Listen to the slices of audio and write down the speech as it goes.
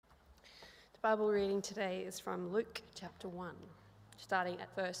Bible reading today is from Luke chapter 1, starting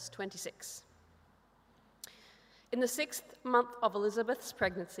at verse 26. In the 6th month of Elizabeth's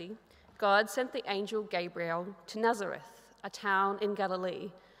pregnancy, God sent the angel Gabriel to Nazareth, a town in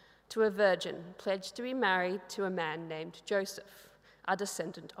Galilee, to a virgin pledged to be married to a man named Joseph, a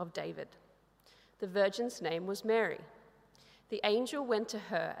descendant of David. The virgin's name was Mary. The angel went to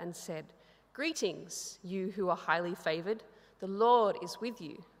her and said, "Greetings, you who are highly favored. The Lord is with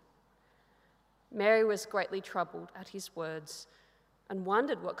you." Mary was greatly troubled at his words and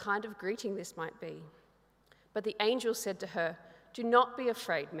wondered what kind of greeting this might be. But the angel said to her, "Do not be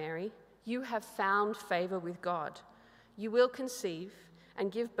afraid, Mary. You have found favor with God. You will conceive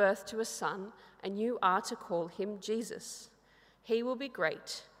and give birth to a son, and you are to call him Jesus. He will be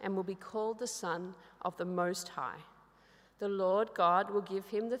great and will be called the Son of the Most High. The Lord God will give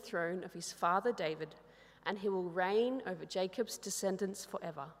him the throne of his father David, and he will reign over Jacob's descendants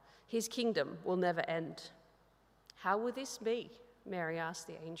forever. His kingdom will never end." "How will this be?" Mary asked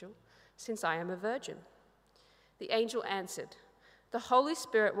the angel, "since I am a virgin?" The angel answered, "The Holy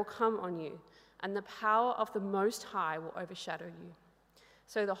Spirit will come on you, and the power of the Most High will overshadow you.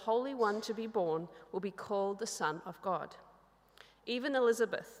 So the Holy One to be born will be called the Son of God. Even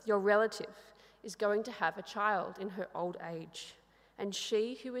Elizabeth, your relative, is going to have a child in her old age, and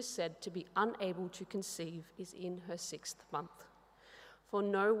she who is said to be unable to conceive is in her 6th month. For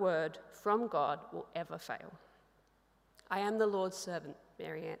no word from God will ever fail." "I am the Lord's servant,"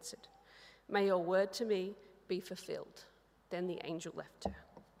 Mary answered. "May your word to me be fulfilled." Then the angel left her.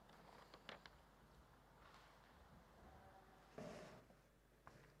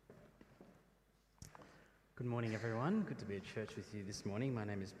 Good morning, everyone. Good to be at church with you this morning. My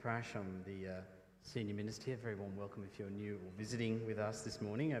name is Prash. I'm the senior minister here. Very warm welcome if you're new or visiting with us this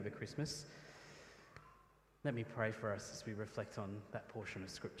morning over Christmas. Let me pray for us as we reflect on that portion of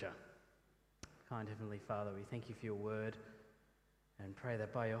Scripture. Kind Heavenly Father, we thank you for your word and pray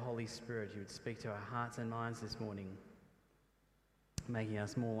that by your Holy Spirit you would speak to our hearts and minds this morning, making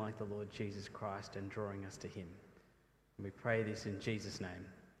us more like the Lord Jesus Christ and drawing us to him. And we pray this in Jesus' name.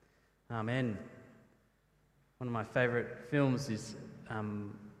 Amen. One of my favourite films is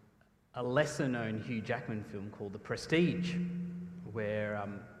a lesser-known Hugh Jackman film called The Prestige, where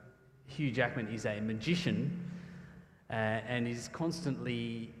Hugh Jackman is a magician and is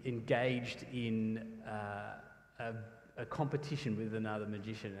constantly engaged in a competition with another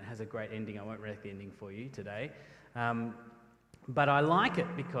magician. It has a great ending. I won't read the ending for you today. But I like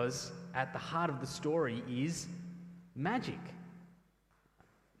it because at the heart of the story is magic.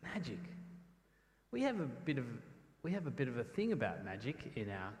 Magic. We have a bit of a thing about magic in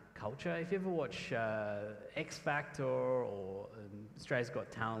our culture. If you ever watch X Factor or Australia's Got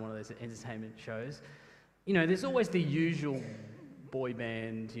Talent, one of those entertainment shows, there's always the usual boy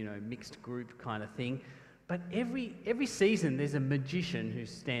band, mixed group kind of thing. But every season there's a magician who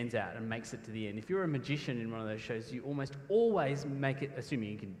stands out and makes it to the end. If you're a magician in one of those shows, you almost always make it,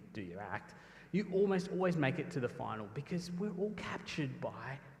 assuming you can do your act, you almost always make it to the final because we're all captured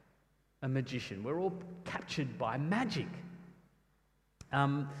by a magician. We're all captured by magic.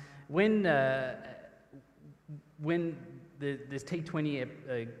 When there's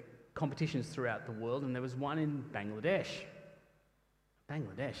T20 competitions throughout the world, and there was one in Bangladesh. I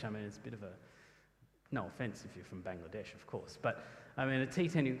mean, it's a bit of a, no offence if you're from Bangladesh, of course, but I mean, a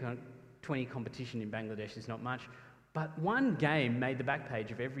T20 competition in Bangladesh is not much. But one game made the back page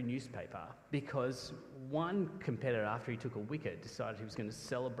of every newspaper because one competitor, after he took a wicket, decided he was going to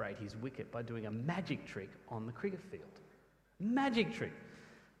celebrate his wicket by doing a magic trick on the cricket field. Magic trick.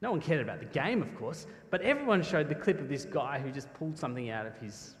 No one cared about the game, of course, but everyone showed the clip of this guy who just pulled something out of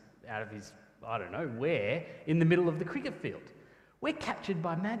his, I don't know where, in the middle of the cricket field. We're captured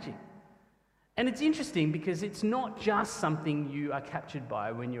by magic. And it's interesting because it's not just something you are captured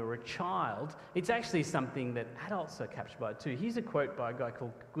by when you're a child, it's actually something that adults are captured by too. Here's a quote by a guy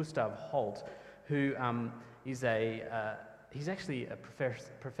called Gustav Holt, who is he's actually a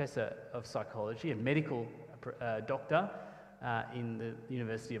professor of psychology, a medical doctor in the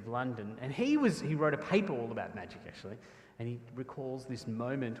University of London. And he wrote a paper all about magic, actually, and he recalls this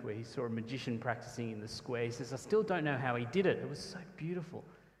moment where he saw a magician practicing in the square. He says, "I still don't know how he did it. It was so beautiful.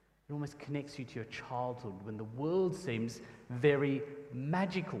 It almost connects you to your childhood when the world seems very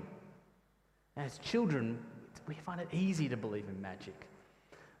magical." As children, we find it easy to believe in magic.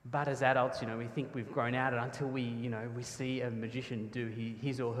 But as adults, we think we've grown out of it until we see a magician do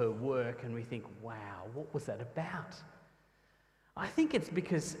his or her work and we think, wow, what was that about? I think it's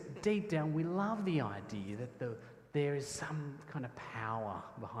because deep down we love the idea that there is some kind of power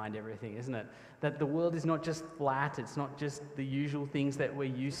behind everything, isn't it? That the world is not just flat, it's not just the usual things that we're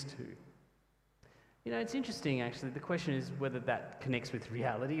used to. You know, it's interesting actually. The question is whether that connects with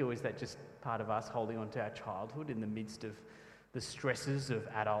reality, or is that just part of us holding on to our childhood in the midst of the stresses of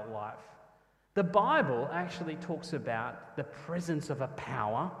adult life. The Bible actually talks about the presence of a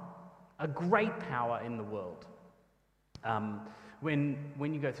power, a great power in the world. When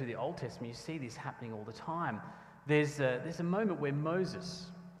you go through the Old Testament, you see this happening all the time. There's a moment where Moses,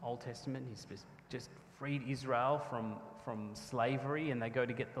 Old Testament, he's just freed Israel from slavery, and they go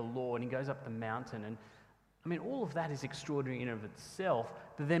to get the law, and he goes up the mountain, and I mean, all of that is extraordinary in and of itself.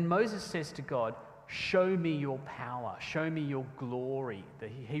 But then Moses says to God, "Show me your power, show me your glory." The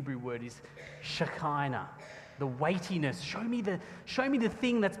Hebrew word is Shekinah, the weightiness. Show me the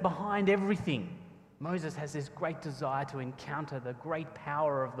thing that's behind everything. Moses has this great desire to encounter the great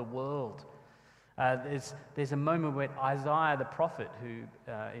power of the world. There's a moment where Isaiah the prophet, who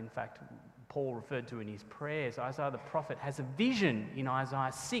in fact Paul referred to in his prayers, Isaiah the prophet has a vision in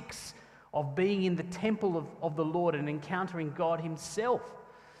Isaiah 6 of being in the temple of the Lord and encountering God himself.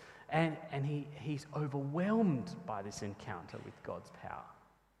 And he's overwhelmed by this encounter with God's power.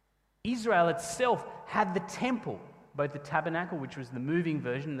 Israel itself had the temple, both the tabernacle, which was the moving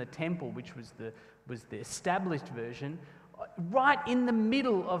version, and the temple, which was the established version, right in the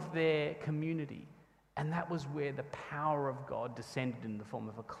middle of their community. And that was where the power of God descended in the form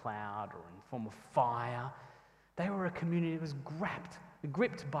of a cloud or in the form of fire. They were a community that was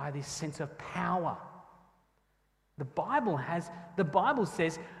gripped by this sense of power. The Bible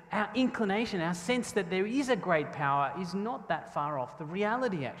says our inclination, our sense that there is a great power is not that far off the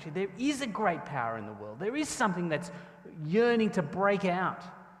reality, actually. There is a great power in the world. There is something that's yearning to break out.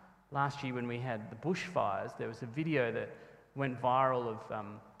 Last year when we had the bushfires, there was a video that went viral of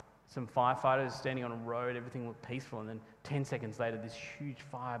some firefighters standing on a road, everything looked peaceful, and then 10 seconds later this huge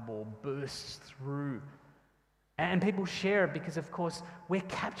fireball bursts through. And people share it because, of course, we're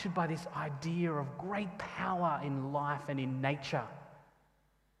captured by this idea of great power in life and in nature.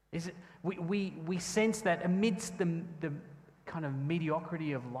 We sense that amidst the kind of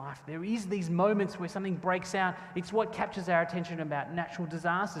mediocrity of life, there is these moments where something breaks out. It's what captures our attention about natural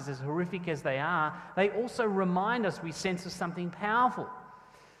disasters, as horrific as they are. They also remind us we sense of something powerful.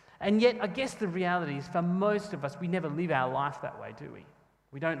 And yet, I guess the reality is for most of us, we never live our life that way, do we?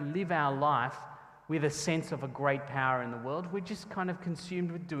 We don't live our life with a sense of a great power in the world. We're just kind of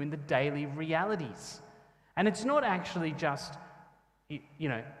consumed with doing the daily realities. And it's not actually just,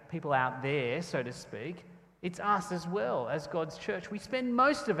 people out there, so to speak. It's us as well, as God's church. We spend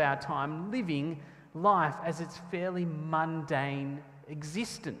most of our time living life as its fairly mundane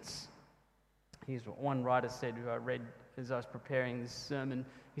existence. Here's what one writer said, who I read as I was preparing this sermon.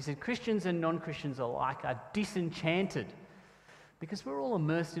 He said, "Christians and non-Christians alike are disenchanted because we're all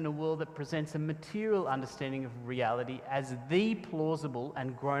immersed in a world that presents a material understanding of reality as the plausible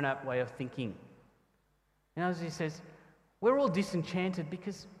and grown-up way of thinking." And as he says, we're all disenchanted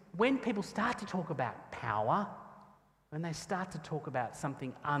because when people start to talk about power, when they start to talk about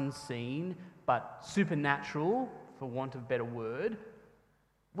something unseen but supernatural, for want of a better word,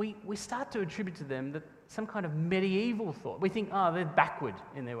 we start to attribute to them some kind of medieval thought. We think, they're backward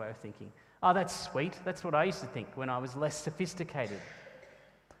in their way of thinking. Oh, that's sweet. That's what I used to think when I was less sophisticated.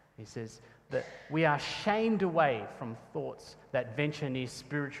 He says that we are shamed away from thoughts that venture near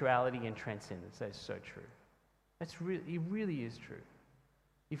spirituality and transcendence. That is so true. It really is true.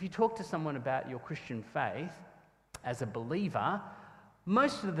 If you talk to someone about your Christian faith as a believer,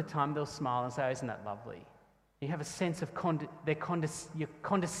 most of the time they'll smile and say, "Oh, isn't that lovely?" You have a sense of your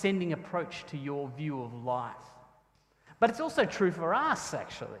condescending approach to your view of life. But it's also true for us,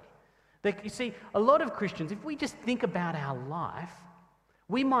 actually. That, you see, a lot of Christians, if we just think about our life,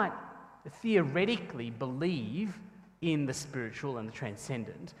 we might theoretically believe in the spiritual and the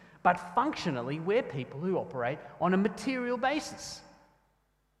transcendent, but functionally we're people who operate on a material basis.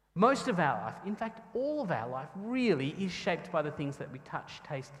 Most of our life, in fact all of our life, really is shaped by the things that we touch,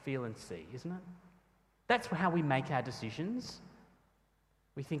 taste, feel and see, isn't it? That's how we make our decisions.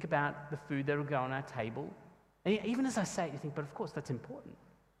 We think about the food that will go on our table. And even as I say it, you think, but of course that's important.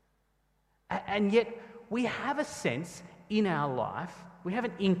 And yet we have a sense in our life, we have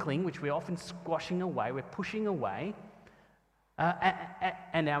an inkling, which we're often squashing away, we're pushing away,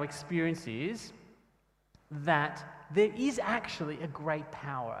 and our experience is that there is actually a great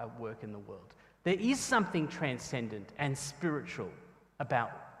power at work in the world. There is something transcendent and spiritual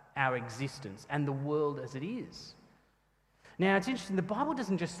about our existence and the world as it is. Now, it's interesting, the Bible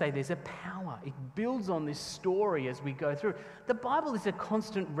doesn't just say there's a power. It builds on this story as we go through. The Bible is a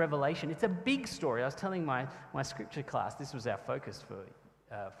constant revelation. It's a big story. I was telling my scripture class, this was our focus for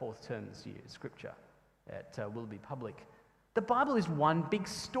fourth term this year, scripture at Willoughby Public. The Bible is one big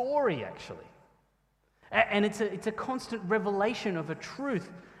story, actually. And it's a constant revelation of a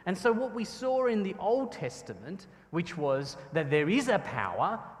truth. And so what we saw in the Old Testament, which was that there is a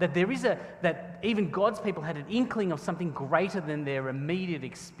power, that even God's people had an inkling of something greater than their immediate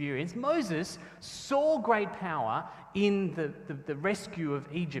experience. Moses saw great power in the rescue of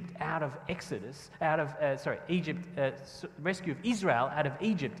Egypt out of rescue of Israel out of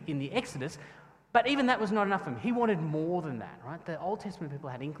Egypt in the Exodus. But even that was not enough for him. He wanted more than that, right? The Old Testament people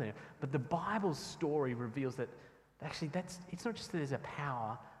had inkling, but the Bible's story reveals that actually it's not just that there's a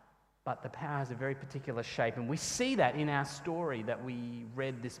power, but the power has a very particular shape. And we see that in our story that we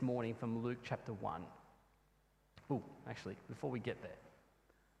read this morning from Luke chapter 1. Oh, actually, before we get there.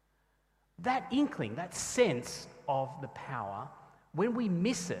 That inkling, that sense of the power, when we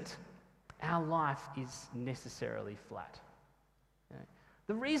miss it, our life is necessarily flat. Okay?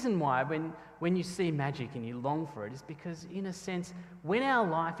 The reason why, when you see magic and you long for it, is because, in a sense, when our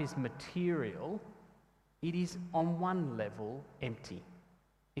life is material, it is on one level empty.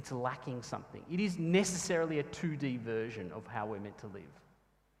 It's lacking something. It is necessarily a 2D version of how we're meant to live.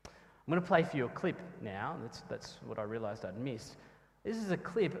 I'm going to play for you a clip now. That's what I realised I'd missed. This is a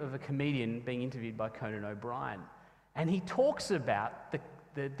clip of a comedian being interviewed by Conan O'Brien. And he talks about the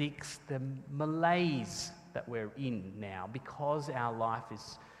malaise that we're in now because our life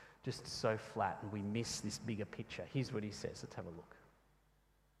is just so flat and we miss this bigger picture. Here's what he says. Let's have a look.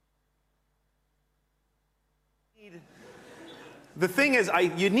 The thing is,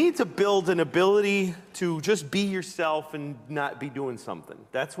 you need to build an ability to just be yourself and not be doing something.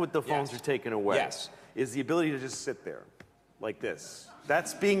 That's what the phones are taking away. Yes. Is the ability to just sit there like this.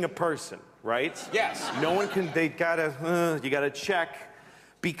 That's being a person, right? Yes. No one can, you gotta check.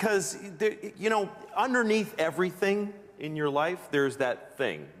 Because, underneath everything in your life, there's that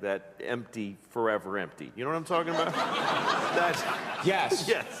thing, that empty, forever empty. You know what I'm talking about? Yes. Yes.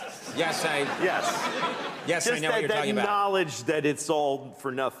 Yes, Just I know what you're talking about. That knowledge that it's all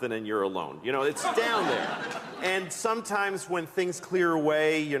for nothing and you're alone. It's down there. And sometimes when things clear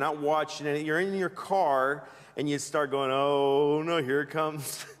away, you're not watching it, you're in your car, and you start going, oh no, here it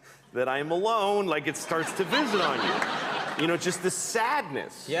comes, that I'm alone, like it starts to visit on you. Just the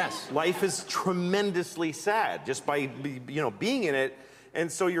sadness. Yes. Life is tremendously sad just by, being in it. And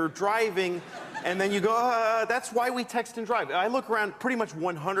so you're driving, and then you go, that's why we text and drive. I look around, pretty much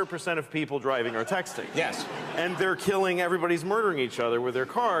 100% of people driving are texting. Yes. And they're killing, everybody's murdering each other with their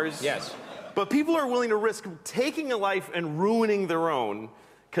cars. Yes. But people are willing to risk taking a life and ruining their own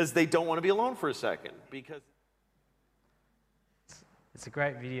because they don't want to be alone for a second. Because it's a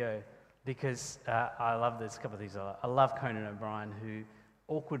great video because I love this couple of things. I love Conan O'Brien, who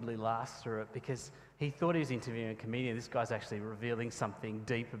awkwardly laughs through it because he thought he was interviewing a comedian. This guy's actually revealing something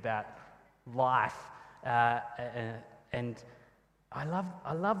deep about life. And I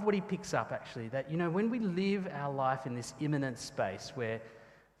love what he picks up, actually, that, when we live our life in this immanent space where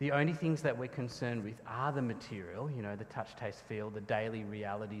the only things that we're concerned with are the material, the touch, taste, feel, the daily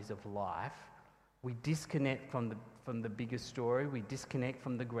realities of life, we disconnect from the bigger story, we disconnect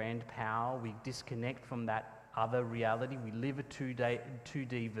from the grand power, we disconnect from that other reality, we live a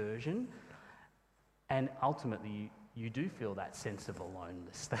 2D version, and ultimately you do feel that sense of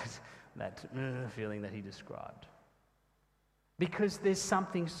aloneness, that feeling that he described. Because there's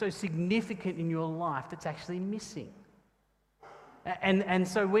something so significant in your life that's actually missing. And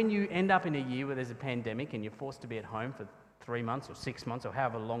so when you end up in a year where there's a pandemic and you're forced to be at home for 3 months or 6 months or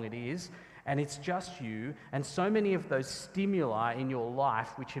however long it is, and it's just you, and so many of those stimuli in your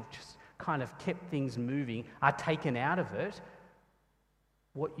life which have just kind of kept things moving are taken out of it,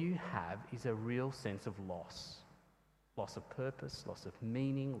 what you have is a real sense of loss. Loss of purpose, loss of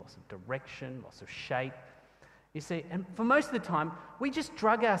meaning, loss of direction, loss of shape. You see, and for most of the time, we just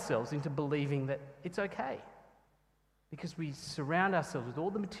drug ourselves into believing that it's okay because we surround ourselves with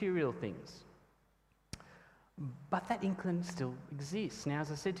all the material things. But that inkling still exists. Now,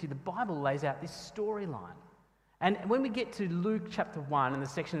 as I said to you, the Bible lays out this storyline. And when we get to Luke chapter 1 and the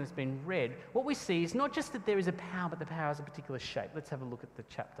section that's been read, what we see is not just that there is a power, but the power has a particular shape. Let's have a look at the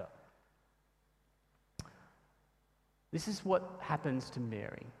chapter. This is what happens to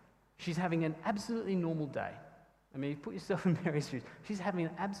Mary. She's having an absolutely normal day. I mean, put yourself in Mary's shoes. She's having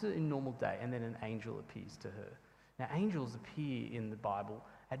an absolutely normal day, and then an angel appears to her. Now, angels appear in the Bible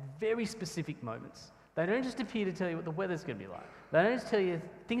at very specific moments. They don't just appear to tell you what the weather's going to be like. They don't just tell you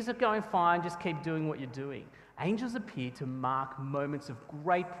things are going fine, just keep doing what you're doing. Angels appear to mark moments of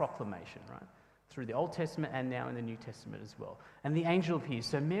great proclamation, right? Through the Old Testament and now in the New Testament as well. And the angel appears.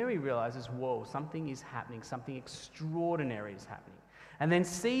 So Mary realizes, whoa, something is happening, something extraordinary is happening. And then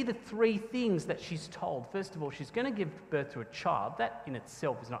see the 3 things that she's told. First of all, she's going to give birth to a child. That in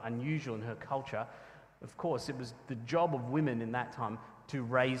itself is not unusual in her culture. Of course, it was the job of women in that time to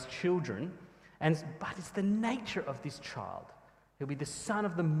raise children, but it's the nature of this child. He'll be the Son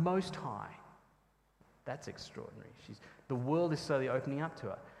of the Most High. That's extraordinary. The world is slowly opening up to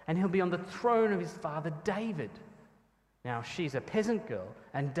her. And he'll be on the throne of his father David. Now, she's a peasant girl,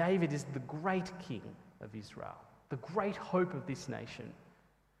 and David is the great king of Israel, the great hope of this nation.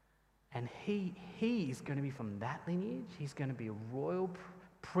 And he is going to be from that lineage. He's going to be a royal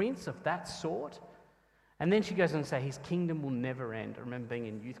prince of that sort. And then she goes on to say his kingdom will never end. I remember being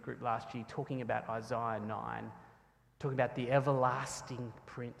in youth group last year talking about Isaiah 9, talking about the everlasting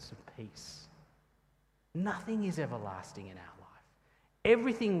Prince of Peace. Nothing is everlasting in our life.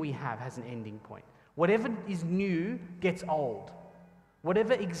 Everything we have has an ending point. Whatever is new gets old.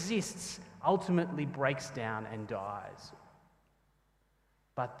 Whatever exists ultimately breaks down and dies.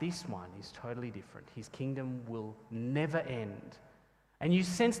 But this one is totally different. His kingdom will never end. And you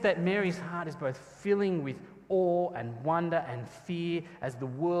sense that Mary's heart is both filling with awe and wonder and fear as the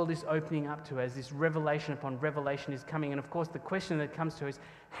world is opening up to her, as this revelation upon revelation is coming. And of course, the question that comes to her is,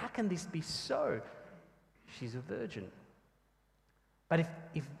 how can this be so? She's a virgin. But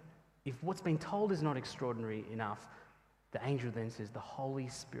if what's been told is not extraordinary enough, the angel then says the Holy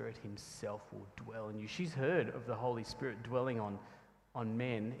Spirit himself will dwell in you. She's heard of the Holy Spirit dwelling on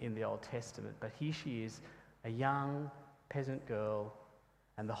men in the Old Testament, but here she is, a young peasant girl,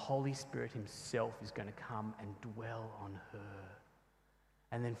 and the Holy Spirit himself is going to come and dwell on her.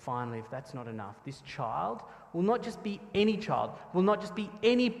 And then finally, if that's not enough, this child will not just be any child, will not just be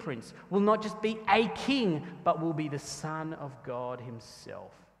any prince, will not just be a king, but will be the Son of God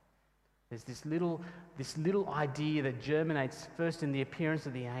himself. There's this little idea that germinates first in the appearance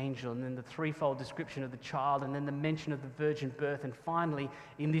of the angel, and then the threefold description of the child, and then the mention of the virgin birth, and finally,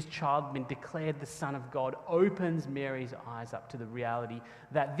 in this child being declared the Son of God, opens Mary's eyes up to the reality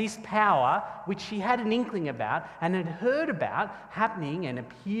that this power, which she had an inkling about and had heard about happening and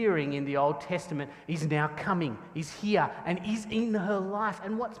appearing in the Old Testament, is now coming, is here, and is in her life.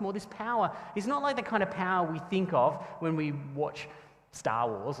 And what's more, this power is not like the kind of power we think of when we watch Star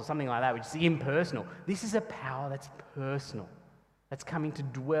Wars or something like that, which is impersonal. This is a power that's personal, that's coming to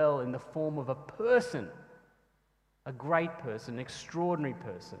dwell in the form of a person, a great person, an extraordinary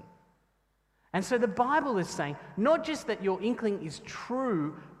person. And so the Bible is saying not just that your inkling is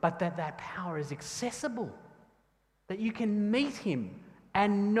true, but that power is accessible, that you can meet him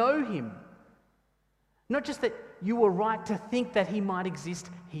and know him. Not just that you were right to think that he might exist,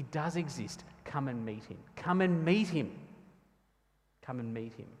 he does exist. Come and meet him. Come and meet him. Come and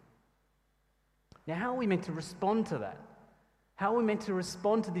meet him. Now, how are we meant to respond to that? How are we meant to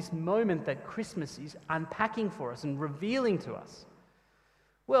respond to this moment that Christmas is unpacking for us and revealing to us?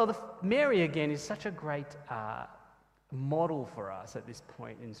 Well, Mary, again, is such a great model for us at this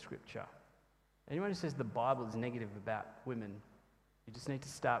point in Scripture. Anyone who says the Bible is negative about women, you just need to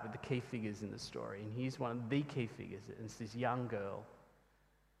start with the key figures in the story. And here's one of the key figures. It's this young girl.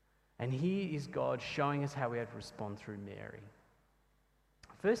 And here is God showing us how we have to respond through Mary.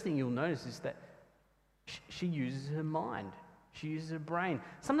 First thing you'll notice is that she uses her mind. She uses her brain.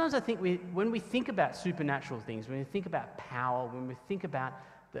 Sometimes I think when we think about supernatural things, when we think about power, when we think about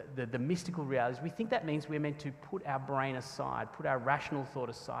the mystical realities, we think that means we're meant to put our brain aside, put our rational thought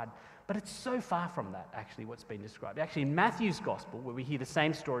aside. But it's so far from that, actually, what's been described. Actually, in Matthew's Gospel, where we hear the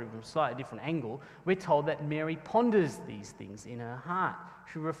same story from a slightly different angle, we're told that Mary ponders these things in her heart.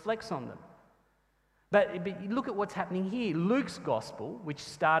 She reflects on them. But look at what's happening here. Luke's Gospel, which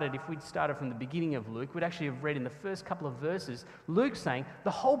started, if we'd started from the beginning of Luke, we'd actually have read in the first couple of verses, Luke's saying,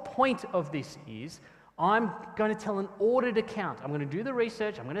 the whole point of this is, I'm going to tell an ordered account. I'm going to do the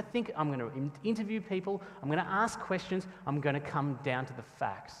research, I'm going to think, I'm going to interview people, I'm going to ask questions, I'm going to come down to the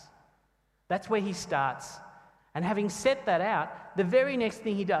facts. That's where he starts. And having set that out, the very next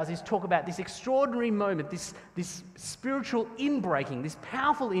thing he does is talk about this extraordinary moment, this spiritual inbreaking, this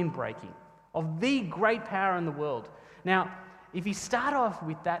powerful inbreaking of the great power in the world. Now, if you start off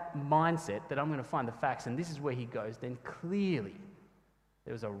with that mindset that I'm going to find the facts and this is where he goes, then clearly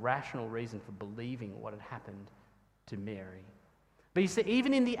there was a rational reason for believing what had happened to Mary. But you see,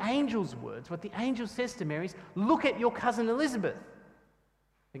 even in the angel's words, what the angel says to Mary is, look at your cousin Elizabeth.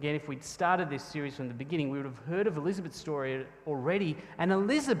 Again, if we'd started this series from the beginning, we would have heard of Elizabeth's story already. And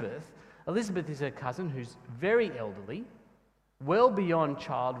Elizabeth is her cousin who's very elderly, well beyond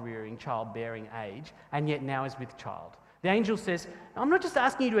childbearing age, and yet now is with child. The angel says, I'm not just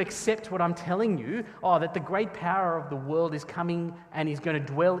asking you to accept what I'm telling you, that the great power of the world is coming and is going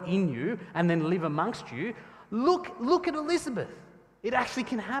to dwell in you and then live amongst you. Look at Elizabeth. It actually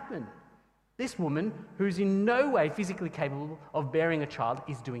can happen. This woman, who's in no way physically capable of bearing a child,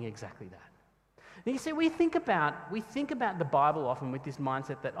 is doing exactly that. And you see, we think about the Bible often with this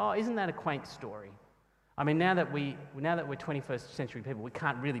mindset that, oh, isn't that a quaint story? I mean, now that we're 21st century people, we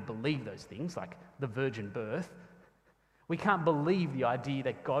can't really believe those things, like the virgin birth. We can't believe the idea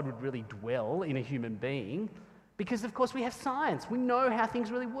that God would really dwell in a human being because, of course, we have science. We know how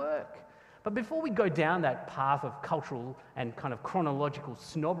things really work. But before we go down that path of cultural and kind of chronological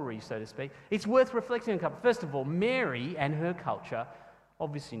snobbery, so to speak, it's worth reflecting on a couple. First of all, Mary and her culture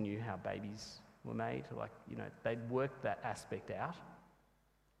obviously knew how babies were made. They'd worked that aspect out.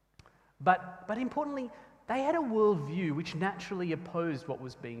 But importantly, they had a worldview which naturally opposed what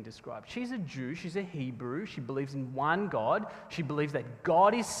was being described. She's a Jew, she's a Hebrew, she believes in one God, she believes that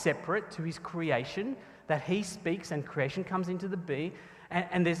God is separate to his creation, that he speaks and creation comes into the being.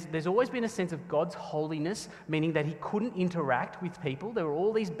 And there's always been a sense of God's holiness, meaning that he couldn't interact with people. There were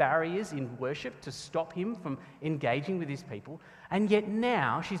all these barriers in worship to stop him from engaging with his people. And yet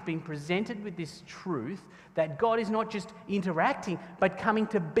now she's been presented with this truth that God is not just interacting, but coming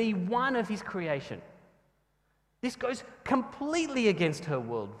to be one of his creation. This goes completely against her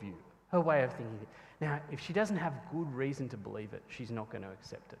worldview, her way of thinking. Now, if she doesn't have good reason to believe it, she's not going to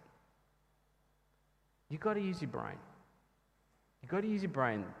accept it. You've got to use your brain. You've got to use your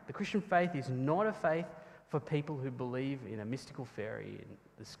brain. The Christian faith is not a faith for people who believe in a mystical fairy in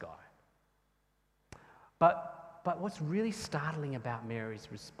the sky. But what's really startling about Mary's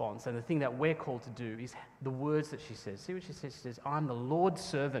response, and the thing that we're called to do, is the words that she says. See what she says? She says, "I'm the Lord's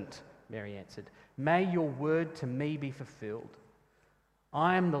servant," Mary answered. "May your word to me be fulfilled."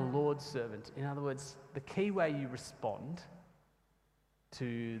 I am the Lord's servant. In other words, the key way you respond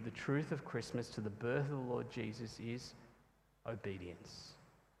to the truth of Christmas, to the birth of the Lord Jesus, is obedience.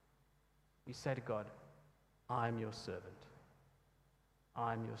 You say to God, "I'm your servant.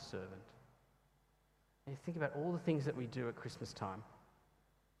 I'm your servant." And you think about all the things that we do at Christmas time,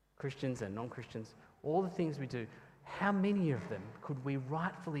 Christians and non-Christians, all the things we do, how many of them could we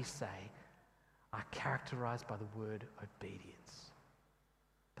rightfully say are characterized by the word obedience?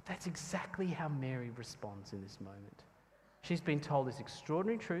 But that's exactly how Mary responds in this moment. She's been told this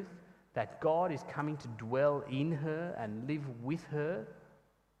extraordinary truth that God is coming to dwell in her and live with her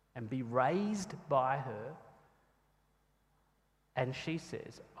and be raised by her. And she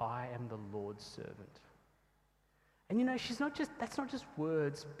says, "I am the Lord's servant." And that's not just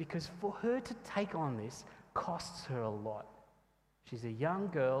words, because for her to take on this costs her a lot. She's a young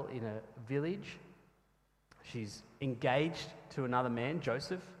girl in a village. She's engaged to another man,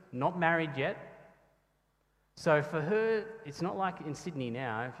 Joseph, not married yet. So for her, it's not like in Sydney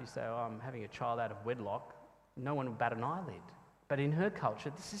now, if you say, "Oh, I'm having a child out of wedlock," no one would bat an eyelid. But in her culture,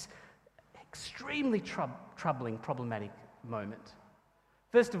 this is extremely troubling, problematic moment.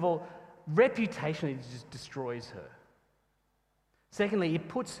 First of all, reputationally, it just destroys her. Secondly, it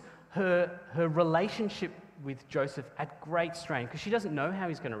puts her relationship with Joseph at great strain because she doesn't know how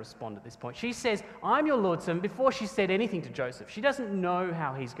he's going to respond at this point. She says, "I'm your Lord's servant," before she said anything to Joseph. She doesn't know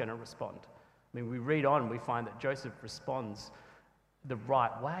how he's going to respond. I mean, we read on, we find that Joseph responds the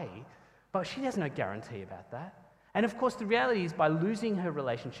right way, but she has no guarantee about that. And of course, the reality is by losing her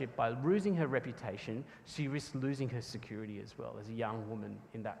relationship, by losing her reputation, she risks losing her security as well as a young woman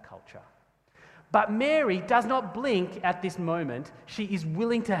in that culture. But Mary does not blink at this moment. She is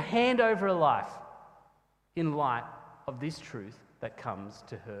willing to hand over her life in light of this truth that comes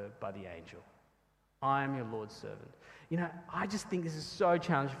to her by the angel. "I am your Lord's servant." I just think this is so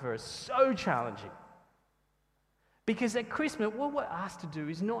challenging for us, so challenging. Because at Christmas, what we're asked to do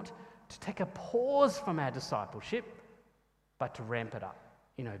is not to take a pause from our discipleship, but to ramp it up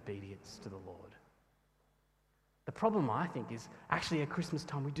in obedience to the Lord. The problem, I think, is actually at Christmas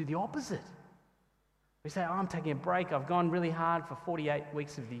time we do the opposite. We say, "Oh, I'm taking a break. I've gone really hard for 48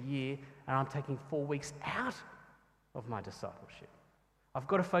 weeks of the year, and I'm taking 4 weeks out of my discipleship. I've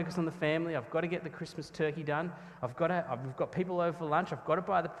got to focus on the family. I've got to get the Christmas turkey done. We've got people over for lunch. I've got to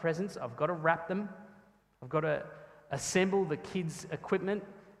buy the presents. I've got to wrap them. I've got to assemble the kids' equipment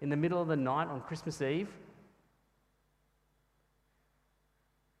in the middle of the night on Christmas Eve.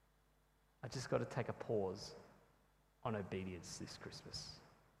 I just got to take a pause on obedience this Christmas."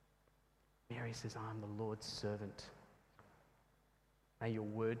 Mary says, "I'm the Lord's servant. May your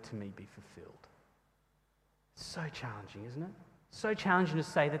word to me be fulfilled." So challenging, isn't it? So challenging to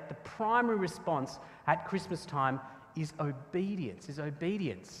say that the primary response at Christmas time is obedience,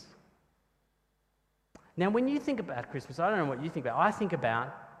 Now, when you think about Christmas, I don't know what you think about. I think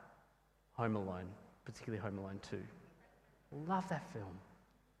about Home Alone, particularly Home Alone 2. Love that film.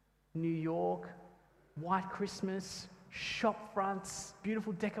 New York, white Christmas, shop fronts,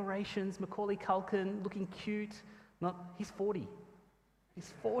 beautiful decorations, Macaulay Culkin looking cute. He's 40. He's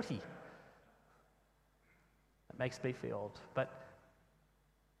 40. makes me feel old. But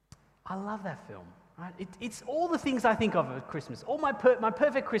I love that film. Right? It's all the things I think of at Christmas. My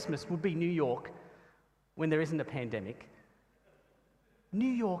perfect Christmas would be New York when there isn't a pandemic.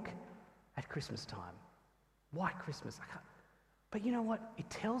 New York at Christmas time. White Christmas. But you know what? It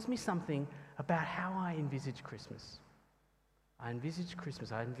tells me something about how I envisage Christmas. I envisage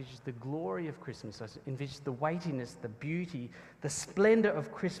Christmas. I envisage the glory of Christmas. I envisage the weightiness, the beauty, the splendor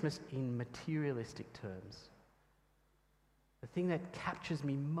of Christmas in materialistic terms. The thing that captures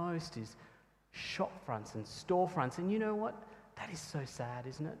me most is shop fronts and storefronts. And you know what? That is so sad,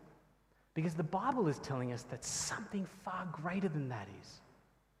 isn't it? Because the Bible is telling us that something far greater than that is.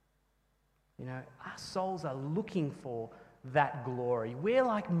 You know, our souls are looking for that glory. We're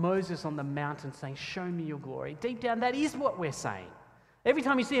like Moses on the mountain saying, show me your glory. Deep down, that is what we're saying. Every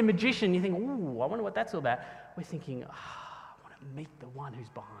time you see a magician, you think, ooh, I wonder what that's all about. We're thinking, I want to meet the one who's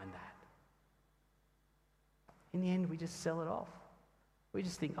behind that. In the end, we just sell it off. We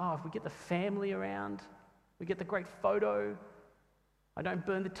just think, if we get the family around, we get the great photo, I don't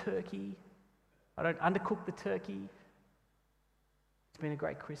burn the turkey, I don't undercook the turkey. It's been a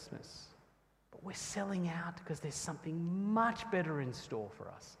great Christmas. But we're selling out because there's something much better in store for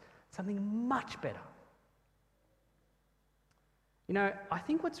us. Something much better. You know, I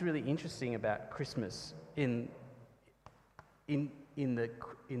think what's really interesting about Christmas in the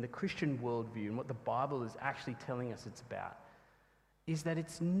Christian worldview and what the Bible is actually telling us it's about is that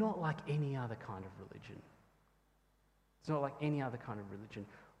it's not like any other kind of religion. It's not like any other kind of religion.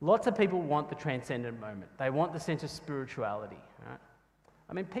 Lots of people want the transcendent moment. They want the sense of spirituality, right?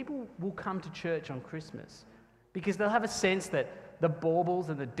 I mean, people will come to church on Christmas because they'll have a sense that the baubles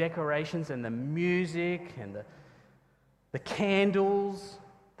and the decorations and the music and the candles,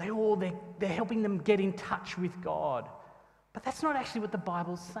 they're helping them get in touch with God. But that's not actually what the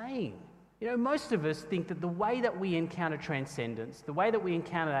Bible's saying. You know, most of us think that the way that we encounter transcendence, the way that we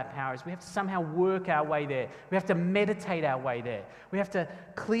encounter that power is we have to somehow work our way there. We have to meditate our way there. We have to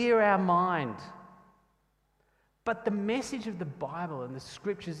clear our mind. But the message of the Bible and the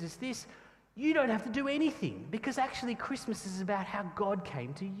scriptures is this: you don't have to do anything, because actually Christmas is about how God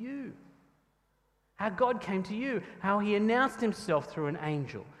came to you. How God came to you, how he announced himself through an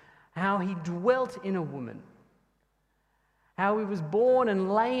angel, how he dwelt in a woman, how he was born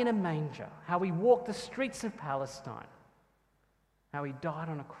and lay in a manger, how he walked the streets of Palestine, how he died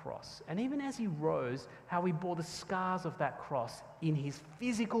on a cross, and even as he rose, how he bore the scars of that cross in his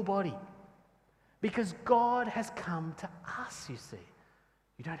physical body. Because God has come to us, you see.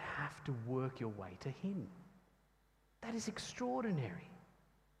 You don't have to work your way to him. That is extraordinary.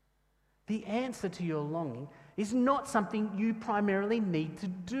 The answer to your longing is not something you primarily need to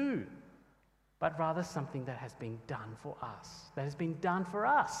do, but rather something that has been done for us, that has been done for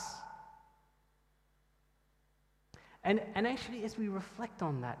us. And actually, as we reflect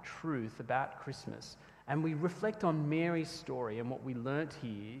on that truth about Christmas, and we reflect on Mary's story and what we learnt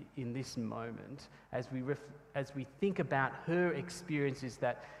here in this moment, as we think about her experiences,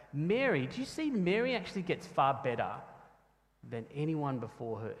 that Mary, do you see Mary actually gets far better than anyone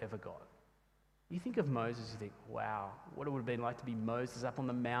before her ever got? You think of Moses, you think, wow, what it would have been like to be Moses up on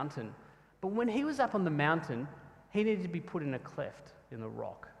the mountain. But when he was up on the mountain, he needed to be put in a cleft in the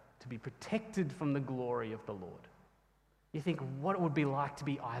rock to be protected from the glory of the Lord. You think what it would be like to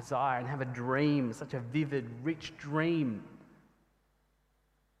be Isaiah and have a dream, such a vivid, rich dream.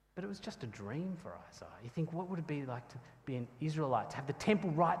 But it was just a dream for Isaiah. You think what would it be like to be an Israelite, to have the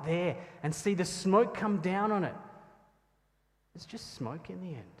temple right there and see the smoke come down on it? It's just smoke in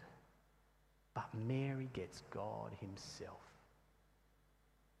the end. But Mary gets God himself.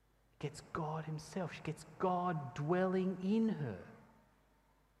 Gets God himself. She gets God dwelling in her,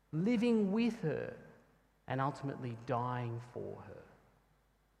 living with her, and ultimately dying for her.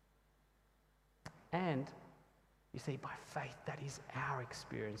 And you see, by faith, that is our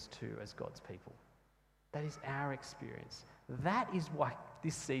experience too as God's people. That is our experience. That is why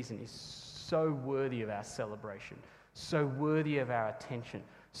this season is so worthy of our celebration, so worthy of our attention,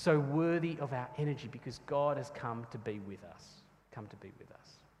 so worthy of our energy, because God has come to be with us, come to be with us.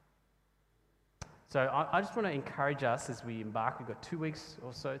 So I just want to encourage us as we embark. We've got 2 weeks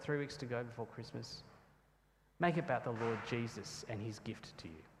or so, 3 weeks to go before Christmas. Make it about the Lord Jesus and his gift to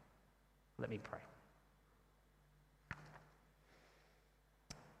you. Let me pray.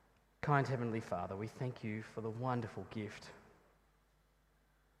 Kind Heavenly Father, we thank you for the wonderful gift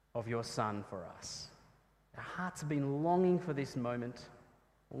of your Son for us. Our hearts have been longing for this moment,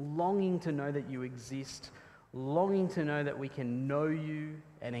 longing to know that you exist, longing to know that we can know you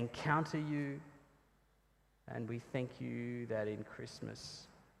and encounter you. And we thank you that in Christmas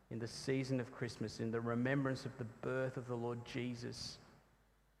in the season of Christmas, in the remembrance of the birth of the Lord Jesus,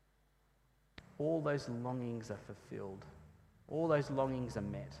 all those longings are fulfilled. All those longings are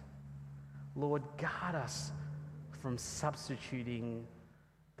met. Lord, guard us from substituting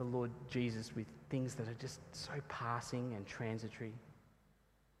the Lord Jesus with things that are just so passing and transitory.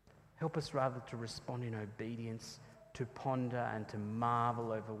 Help us rather to respond in obedience, to ponder and to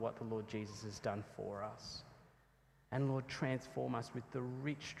marvel over what the Lord Jesus has done for us. And Lord, transform us with the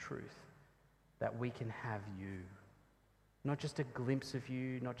rich truth that we can have you. Not just a glimpse of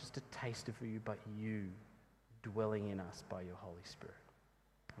you, not just a taste of you, but you dwelling in us by your Holy Spirit.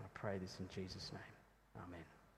 I pray this in Jesus' name. Amen.